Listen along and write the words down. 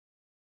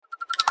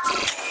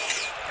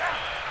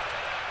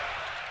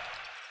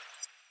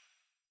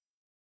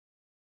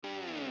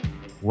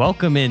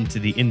Welcome into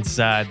the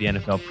Inside the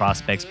NFL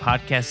Prospects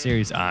podcast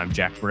series. I'm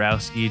Jack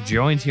Borowski,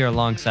 joined here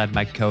alongside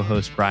my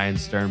co-host Brian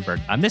Sternberg.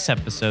 On this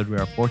episode, we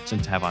are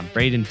fortunate to have on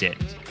Braden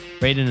Dames.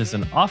 Braden is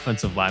an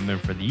offensive lineman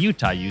for the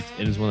Utah Utes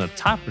and is one of the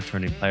top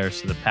returning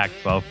players to the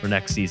Pac-12 for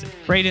next season.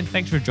 Braden,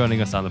 thanks for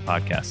joining us on the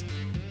podcast.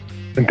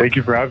 And thank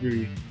you for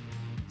having me.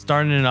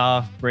 Starting it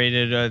off,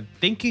 Braden,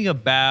 thinking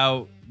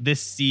about this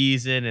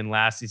season and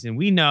last season,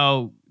 we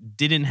know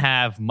didn't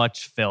have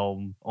much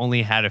film,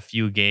 only had a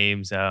few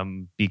games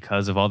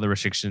because of all the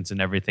restrictions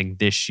and everything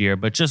this year.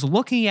 But just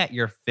looking at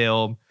your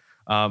film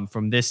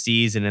from this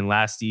season and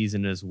last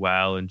season as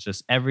well, and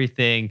just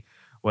everything,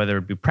 whether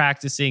it be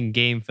practicing,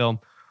 game film,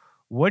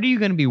 what are you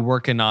going to be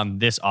working on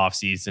this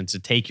offseason to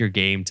take your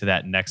game to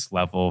that next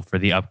level for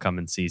the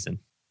upcoming season?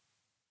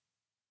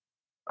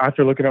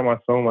 After looking at my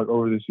film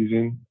over the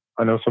season,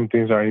 I know some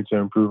things I need to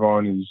improve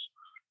on is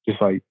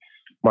just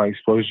my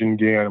explosion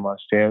getting out of my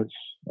stance,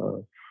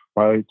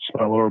 my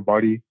lower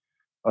body,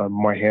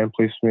 my hand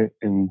placement,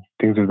 and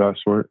things of that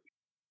sort.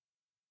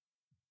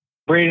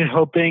 Braden,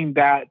 hoping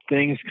that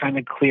things kind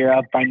of clear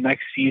up by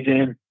next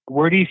season,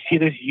 where do you see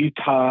this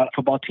Utah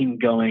football team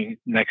going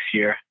next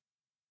year?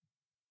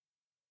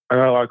 I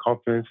got a lot of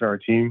confidence in our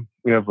team.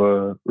 We had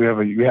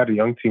a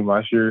young team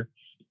last year,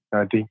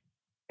 and I think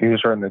things are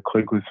starting to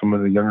click with some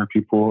of the younger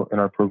people in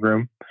our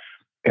program,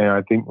 and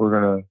I think we're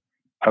gonna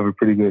have a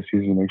pretty good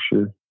season next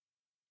year.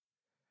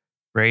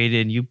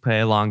 Braden, you play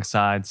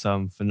alongside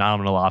some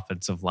phenomenal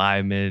offensive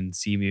linemen,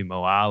 Simi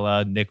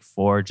Moala, Nick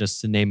Ford,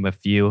 just to name a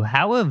few.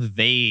 How have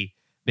they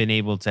been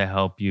able to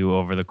help you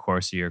over the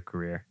course of your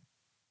career?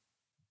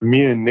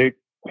 Me and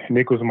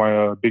Nick was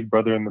my big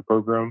brother in the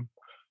program.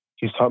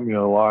 He's taught me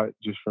a lot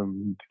just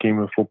from the game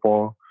of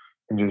football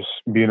and just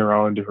being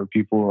around different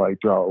people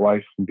throughout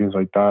life and things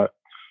like that.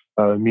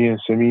 Me and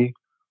Simi,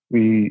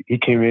 he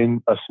came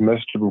in a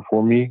semester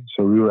before me,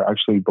 so we were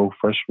actually both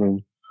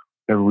freshmen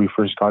whenever we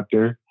first got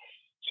there.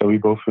 So we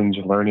both been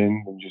just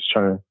learning and just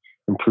trying to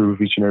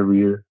improve each and every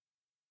year.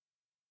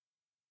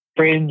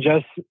 Braden,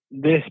 just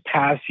this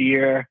past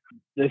year,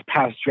 this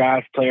past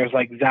draft, players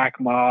like Zach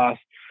Moss,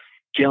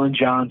 Jalen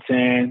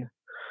Johnson,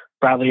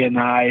 Bradley and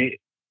I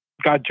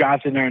got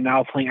drafted and are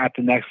now playing at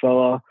the next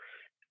level.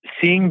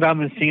 Seeing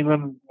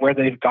them where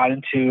they've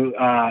gotten to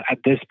at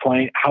this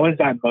point, how has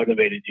that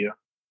motivated you?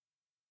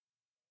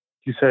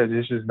 You said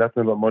it's just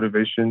nothing but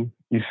motivation.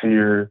 You see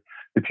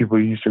the people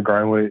you used to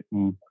grind with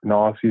in the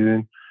off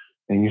season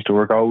and used to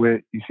work out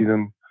with, you see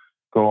them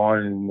go on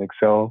and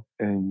excel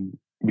and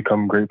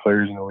become great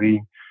players in the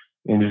league,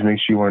 and just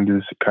makes you want to do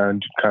this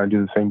kind of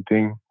do the same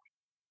thing.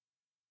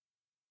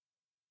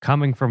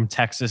 Coming from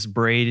Texas,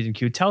 Braden,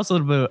 can you tell us a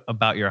little bit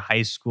about your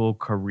high school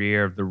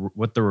career,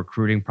 what the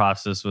recruiting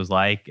process was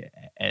like,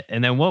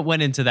 and then what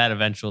went into that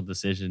eventual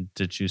decision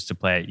to choose to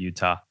play at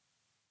Utah?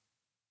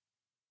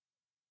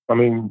 I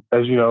mean,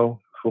 as you know,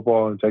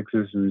 football in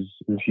Texas is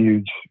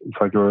huge. It's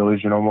like a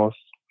religion almost,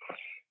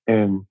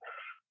 and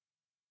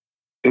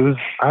I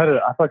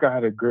feel like I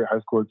had a great high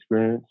school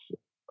experience.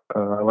 I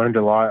learned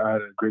a lot. I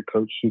had a great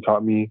coach who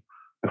taught me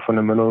the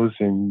fundamentals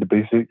and the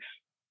basics,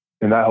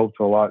 and that helped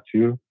a lot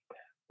too.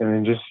 And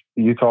then just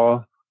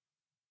Utah,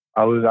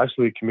 I was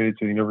actually committed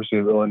to the University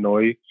of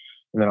Illinois,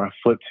 and then I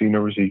flipped to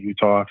University of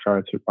Utah after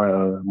I took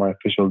my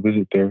official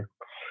visit there.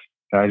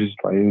 And it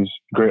was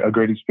a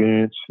great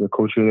experience. The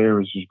culture there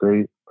was just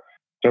great,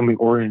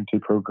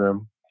 family-oriented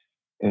program,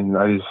 and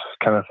I just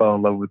kind of fell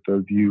in love with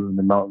the view and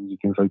the mountains and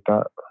things like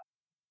that.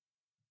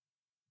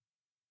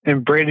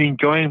 And Braden,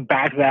 going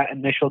back to that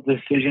initial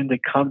decision to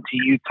come to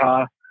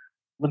Utah,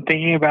 when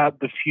thinking about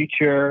the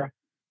future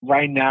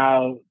right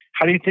now,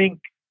 how do you think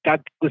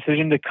that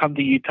decision to come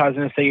to Utah is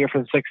going to set you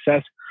for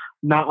success,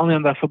 not only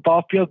on the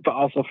football field, but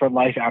also for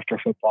life after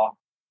football?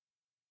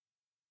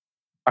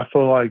 I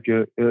feel like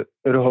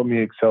it'll help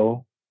me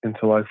excel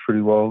into life pretty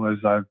well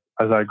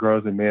as I grow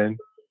as a man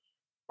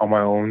on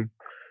my own.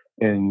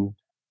 And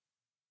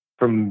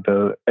from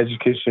the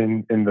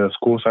education and the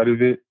school side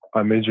of it,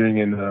 I'm majoring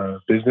in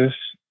business,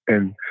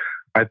 and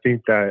I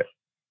think that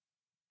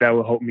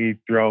will help me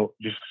throughout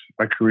just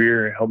my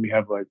career and help me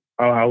have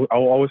I'll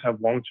always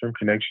have long-term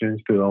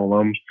connections to the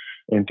alums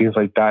and things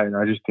like that. And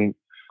I just think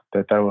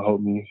that will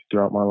help me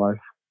throughout my life.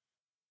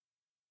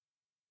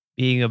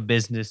 Being a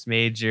business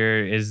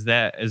major, is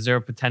there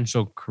a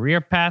potential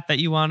career path that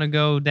you want to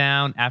go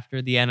down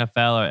after the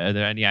NFL? Or are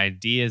there any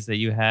ideas that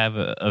you have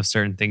of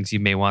certain things you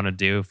may want to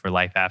do for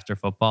life after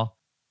football?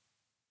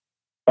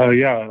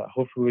 Yeah,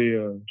 hopefully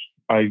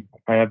I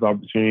have the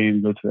opportunity to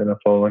go to the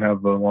NFL and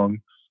have a long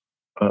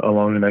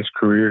and nice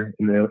career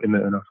in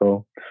the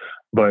NFL.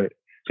 But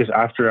just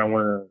after, I'm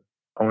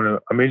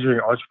majoring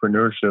in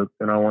entrepreneurship,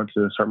 and I want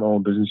to start my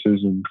own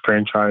businesses and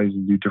franchise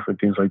and do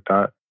different things like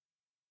that.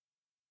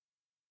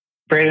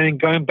 Braden,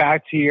 going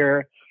back to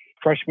your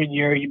freshman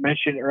year, you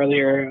mentioned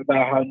earlier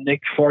about how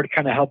Nick Ford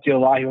kind of helped you a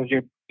lot. He was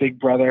your big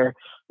brother.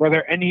 Were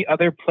there any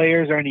other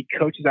players or any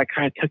coaches that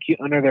kind of took you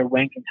under their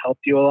wing and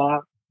helped you a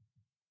lot?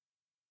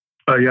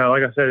 Yeah,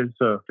 like I said,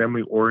 it's a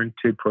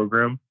family-oriented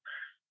program,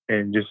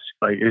 and just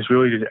it's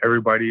really just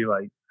everybody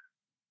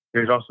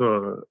There's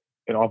also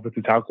an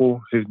offensive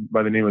tackle,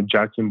 by the name of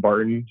Jackson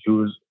Barton, who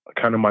was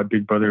kind of my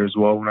big brother as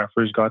well when I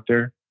first got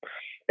there.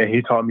 And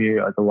he taught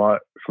me like a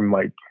lot from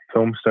like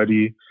film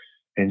study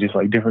and just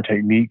like different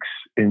techniques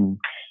and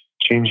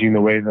changing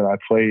the way that I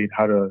played,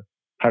 how to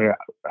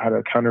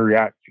counter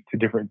react to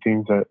different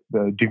things that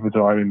the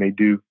defensive lineman may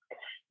do.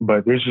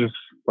 But there's just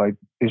like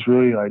it's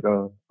really like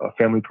a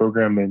family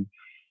program, and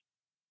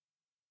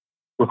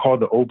we're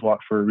called the O Block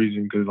for a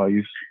reason because like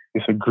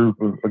it's a group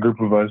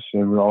of us,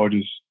 and we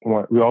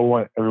all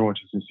want everyone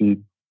to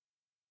succeed.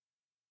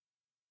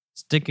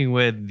 Sticking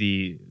with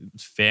the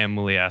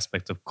family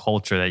aspect of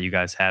culture that you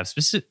guys have,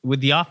 with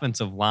the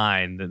offensive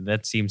line,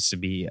 that seems to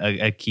be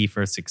a key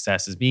for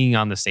success is being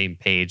on the same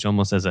page,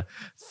 almost as a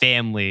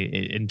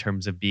family in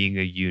terms of being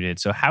a unit.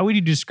 So how would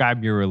you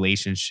describe your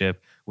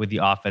relationship with the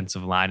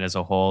offensive line as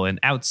a whole? And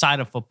outside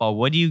of football,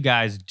 what do you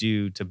guys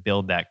do to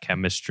build that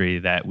chemistry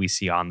that we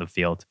see on the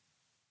field?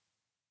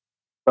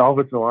 The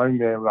offensive line,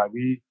 man, like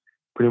we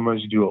pretty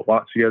much do a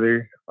lot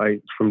together,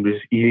 like from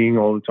just eating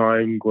all the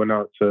time, going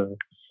out to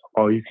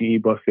all you can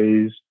eat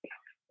buffets,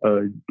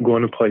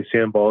 going to play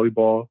sand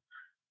volleyball,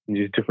 and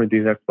just different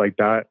things like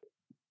that.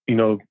 You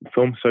know,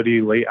 film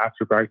study late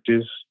after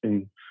practice,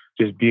 and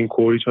just being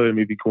cool with each other.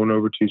 Maybe going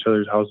over to each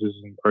other's houses,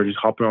 or just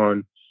hopping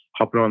on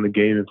the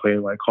game and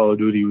playing like Call of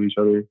Duty with each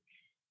other.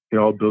 It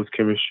all builds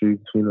chemistry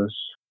between us.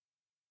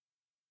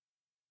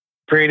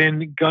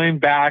 Braden, going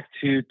back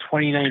to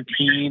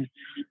 2019,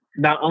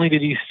 not only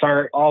did you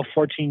start all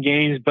 14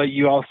 games, but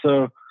you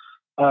also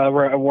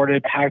were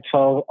awarded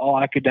Pac-12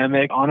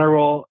 All-Academic Honor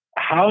Roll.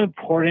 How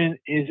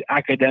important is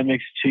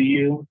academics to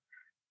you,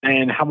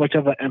 and how much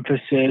of an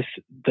emphasis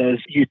does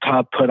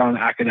Utah put on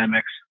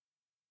academics?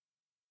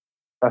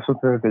 That's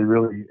something that they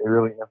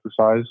really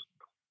emphasize.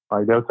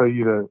 Like they'll tell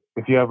you to,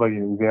 if you have like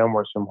an exam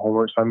or some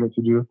homework assignment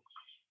to do,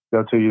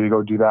 they'll tell you to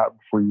go do that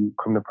before you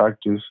come to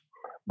practice.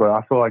 But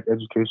I feel like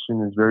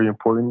education is very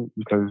important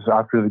because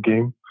after the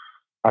game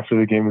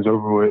is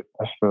over with,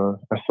 that's the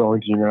only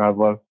thing you're gonna have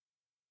left.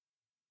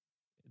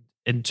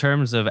 In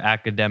terms of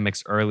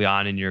academics early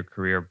on in your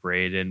career,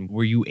 Braden,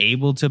 were you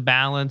able to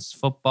balance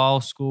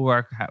football,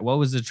 schoolwork? What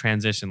was the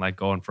transition like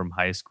going from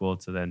high school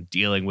to then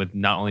dealing with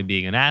not only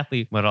being an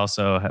athlete, but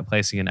also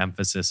placing an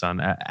emphasis on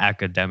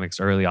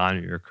academics early on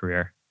in your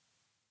career?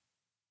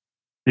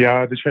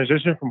 Yeah, the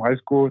transition from high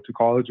school to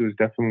college was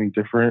definitely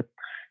different.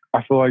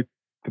 I feel like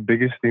the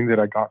biggest thing that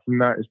I got from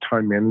that is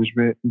time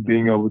management,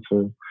 being able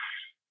to,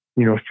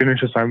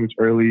 finish assignments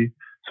early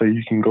so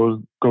you can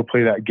go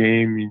play that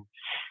game. And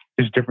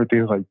just different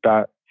things like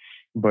that.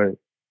 But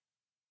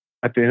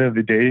at the end of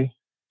the day,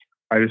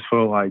 I just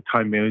felt like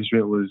time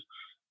management was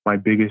my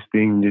biggest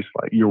thing. Just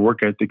like your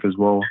work ethic as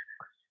well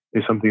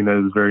is something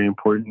that is very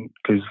important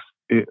because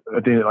I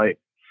think like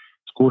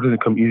school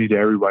doesn't come easy to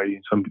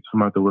everybody. Some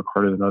have to work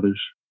harder than others.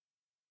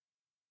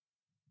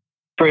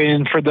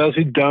 Braden, for those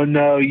who don't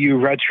know, you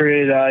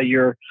redshirted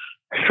your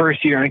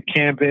first year on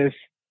campus,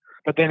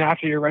 but then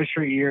after your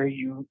redshirt year,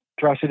 you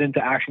thrusted into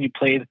action. You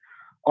played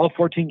all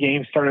 14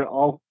 games, started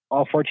all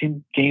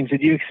 14 games.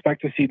 Did you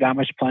expect to see that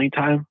much playing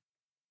time?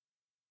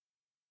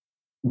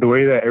 The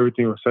way that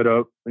everything was set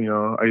up,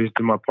 I just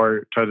did my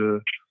part. I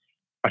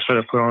tried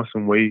to put on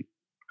some weight.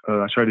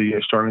 I tried to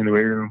get stronger in the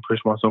weight room, push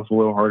myself a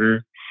little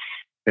harder.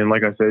 And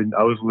like I said,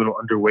 I was a little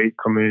underweight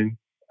coming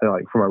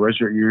in, for my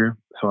redshirt year.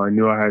 So I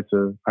knew I had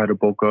to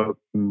bulk up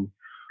and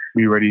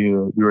be ready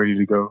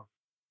to go.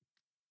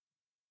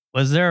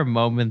 Was there a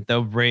moment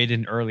though,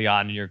 Braden, early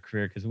on in your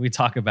career? Because when we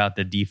talk about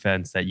the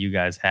defense that you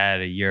guys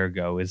had a year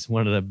ago, is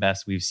one of the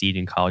best we've seen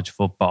in college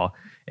football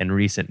in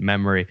recent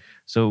memory.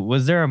 So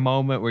was there a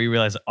moment where you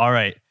realized, all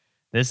right,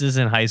 this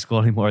isn't high school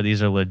anymore.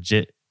 These are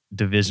legit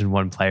Division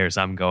I players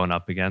I'm going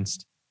up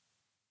against?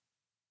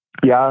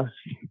 Yeah,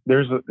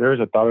 there's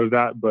a thought of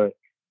that, but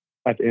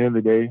at the end of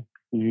the day,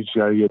 you just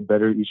got to get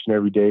better each and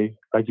every day.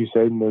 Like you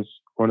said, there's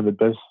one of the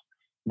best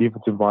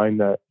defensive line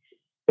that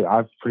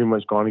I've pretty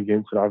much gone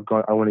against, and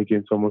I went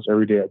against almost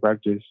every day at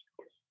practice.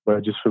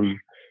 But just from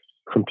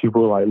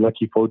people like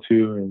Lucky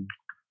Fotu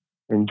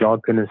and John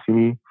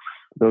Penasini,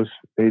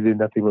 they did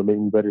nothing but make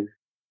me better.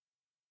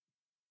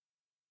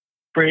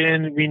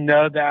 Braden, we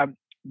know that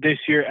this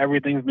year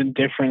everything's been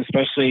different,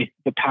 especially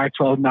the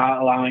Pac-12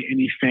 not allowing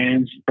any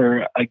fans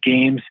for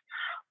games.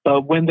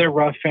 But when there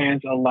were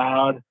fans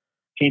allowed,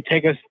 can you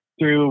take us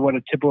through what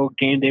a typical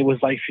game day was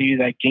like for you,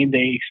 that game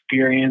day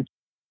experience?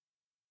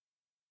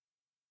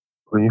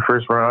 When you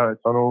first run out of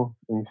the tunnel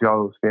and you see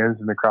all those fans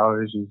in the crowd,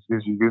 it just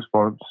gives you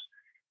goosebumps.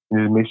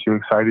 And it makes you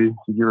excited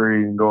to get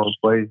ready and go and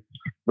play.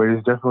 But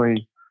it's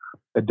definitely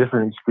a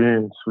different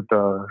experience with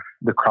the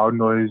crowd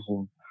noise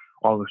and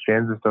all the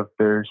fans and stuff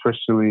there,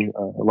 especially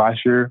last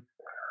year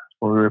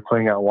when we were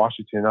playing at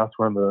Washington. That's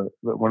one of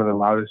the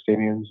loudest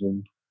stadiums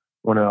and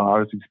one of the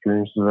loudest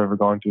experiences I've ever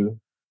gone to.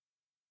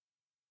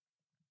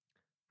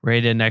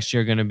 Braden, next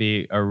year going to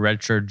be a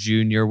redshirt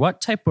junior. What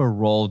type of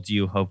role do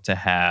you hope to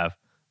have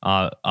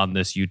on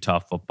this Utah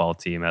football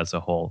team as a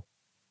whole?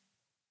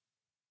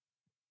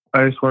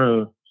 I just want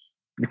to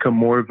become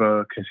more of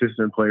a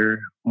consistent player,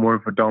 more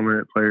of a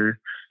dominant player,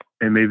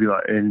 and maybe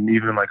like, and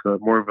even like a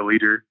more of a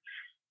leader,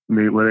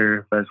 maybe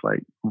whether that's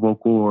like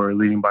vocal or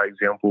leading by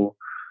example,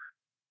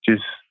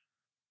 just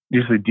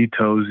the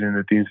details and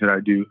the things that I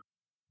do.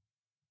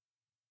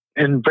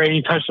 And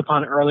Brady touched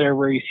upon earlier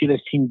where you see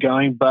this team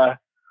going, but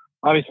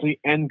obviously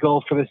end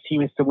goal for this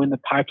team is to win the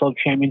Pac-12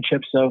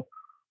 championship. So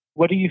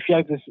what do you feel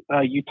like this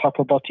Utah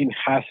football team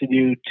has to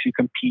do to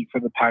compete for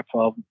the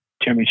Pac-12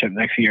 championship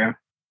next year?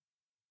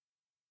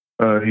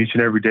 Each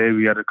and every day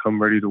we got to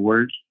come ready to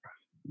work.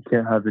 You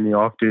can't have any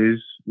off days.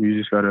 We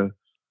just got to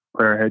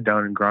put our head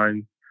down and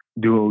grind,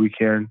 do what we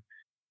can.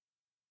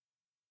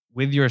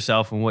 With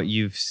yourself and what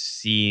you've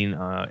seen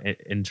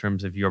in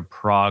terms of your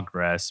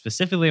progress,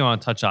 specifically I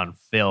want to touch on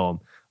film.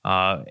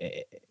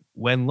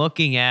 When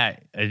looking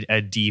at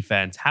a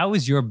defense, how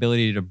is your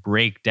ability to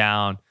break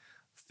down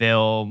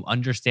film,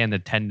 understand the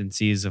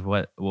tendencies of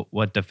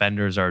what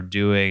defenders are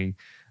doing?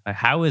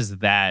 How has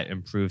that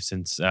improved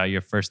since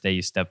your first day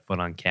you stepped foot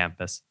on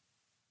campus?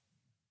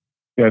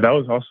 Yeah, that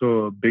was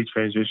also a big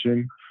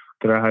transition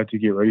that I had to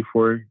get ready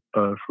for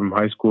from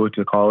high school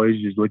to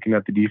college, just looking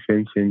at the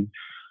defense and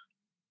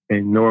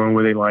knowing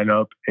where they line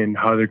up and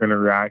how they're going to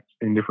react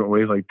in different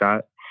ways like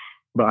that.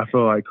 But I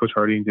feel like Coach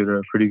Harding did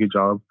a pretty good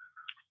job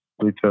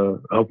with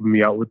helping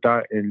me out with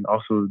that, and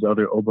also the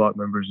other O-Block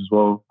members as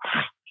well.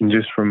 And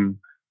just from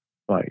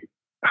like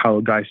how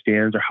a guy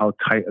stands or how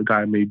tight a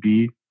guy may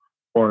be,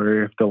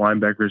 or if the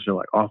linebackers are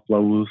like off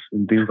levels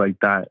and things like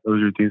that.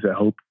 Those are things that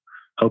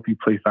help you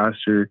play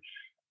faster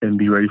and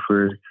be ready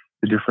for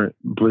the different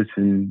blitz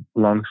and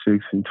long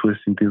sticks and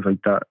twists and things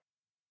like that.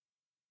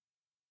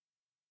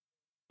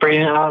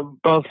 Brandon, on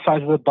both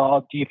sides of the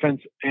ball,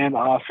 defense and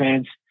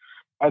offense,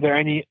 are there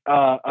any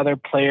other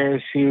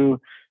players who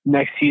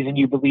next season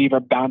you believe are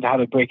bound to have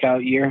a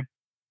breakout year?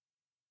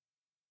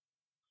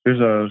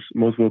 There's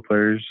multiple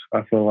players.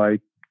 I feel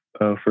like,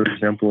 for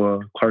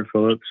example, Clark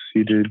Phillips,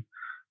 he did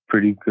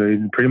pretty good.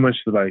 And pretty much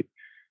like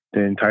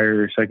the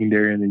entire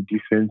secondary and the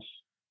defense,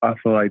 I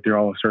feel like they're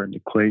all starting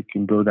to click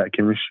and build that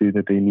chemistry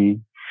that they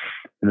need.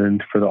 And then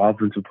for the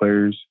offensive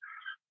players,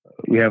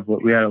 we had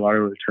a lot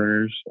of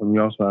returners, and we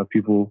also have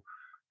people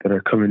that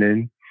are coming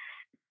in.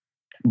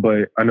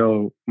 But I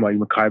know like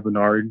Mekhi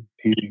Bernard,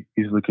 he's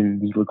looking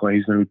like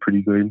he's going to be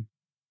pretty good.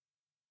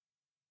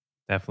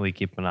 Definitely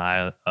keep an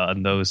eye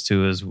on those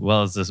two, as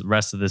well as the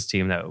rest of this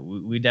team. That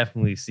we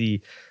definitely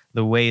see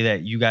the way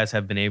that you guys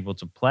have been able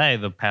to play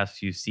the past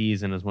few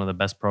seasons as one of the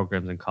best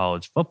programs in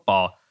college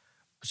football.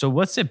 So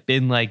what's it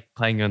been like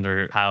playing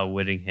under Kyle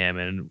Whittingham,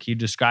 and can you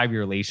describe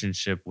your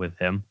relationship with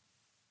him?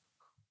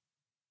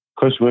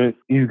 Coach Witt,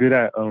 he's good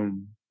at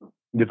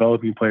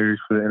developing players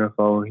for the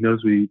NFL. He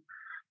knows he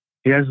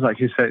has like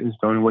his set in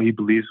stone and what he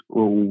believes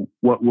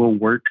what will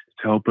work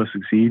to help us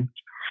succeed.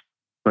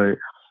 But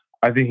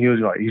I think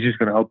he's just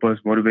gonna help us,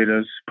 motivate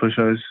us, push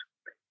us,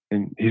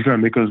 and he's gonna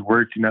make us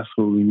work, and that's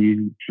what we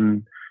need.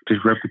 And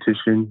just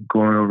repetition,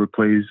 going over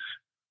plays,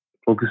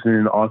 focusing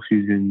in the off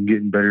season,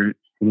 getting better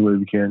any way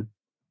we can.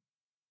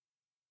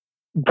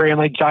 Brandon,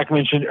 like Jack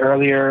mentioned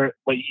earlier,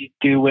 what you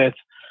do with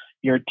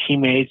your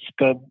teammates,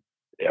 but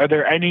are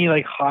there any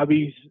like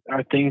hobbies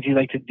or things you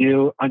like to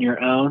do on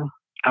your own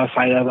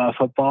outside of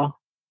football?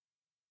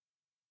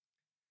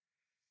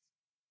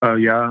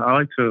 Yeah, I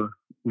like to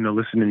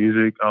listen to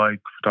music. I like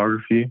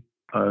photography.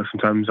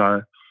 Sometimes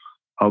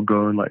I'll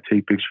go and like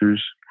take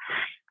pictures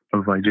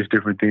of like just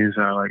different things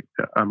that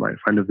I might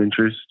find of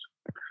interest.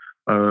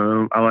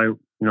 I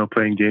like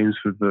playing games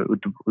with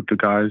the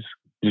guys,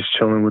 just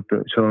chilling with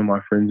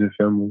my friends and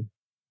family.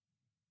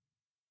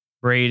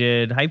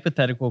 Braden,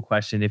 hypothetical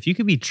question. If you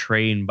could be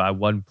trained by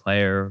one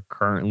player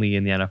currently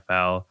in the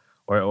NFL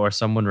or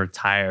someone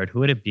retired,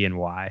 who would it be and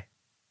why?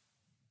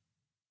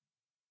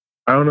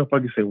 I don't know if I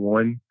could say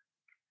one,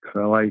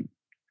 because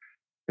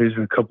there's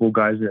a couple of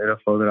guys in the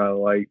NFL that I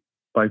like.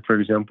 Like, for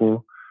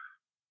example,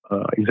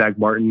 Zach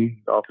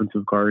Martin, the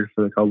offensive guard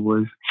for the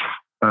Cowboys.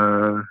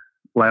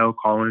 Lyle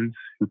Collins,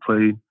 who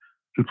played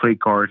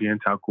guard and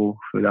tackle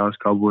for the Dallas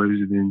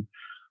Cowboys. And then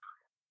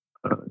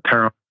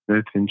Tyron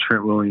Smith and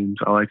Trent Williams.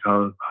 I like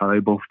how they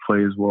both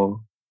play as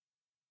well.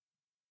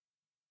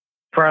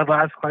 For our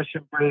last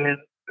question, Brandon,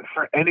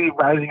 for any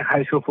rising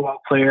high school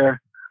football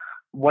player,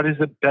 what is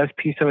the best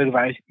piece of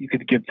advice you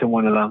could give to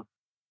one of them?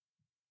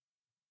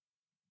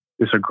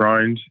 It's a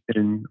grind,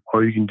 and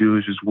all you can do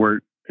is just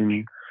work,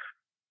 and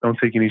don't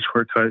take any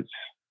shortcuts.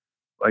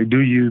 Like, do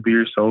you, be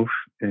yourself,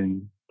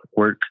 and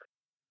work.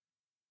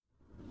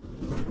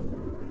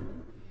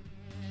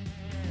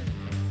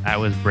 That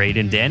was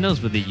Braden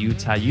Daniels with the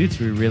Utah Utes.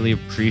 We really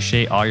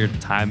appreciate all your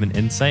time and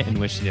insight, and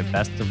wishing you the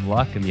best of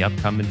luck in the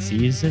upcoming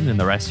season and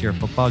the rest of your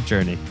football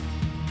journey.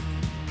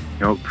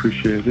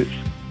 Appreciate it.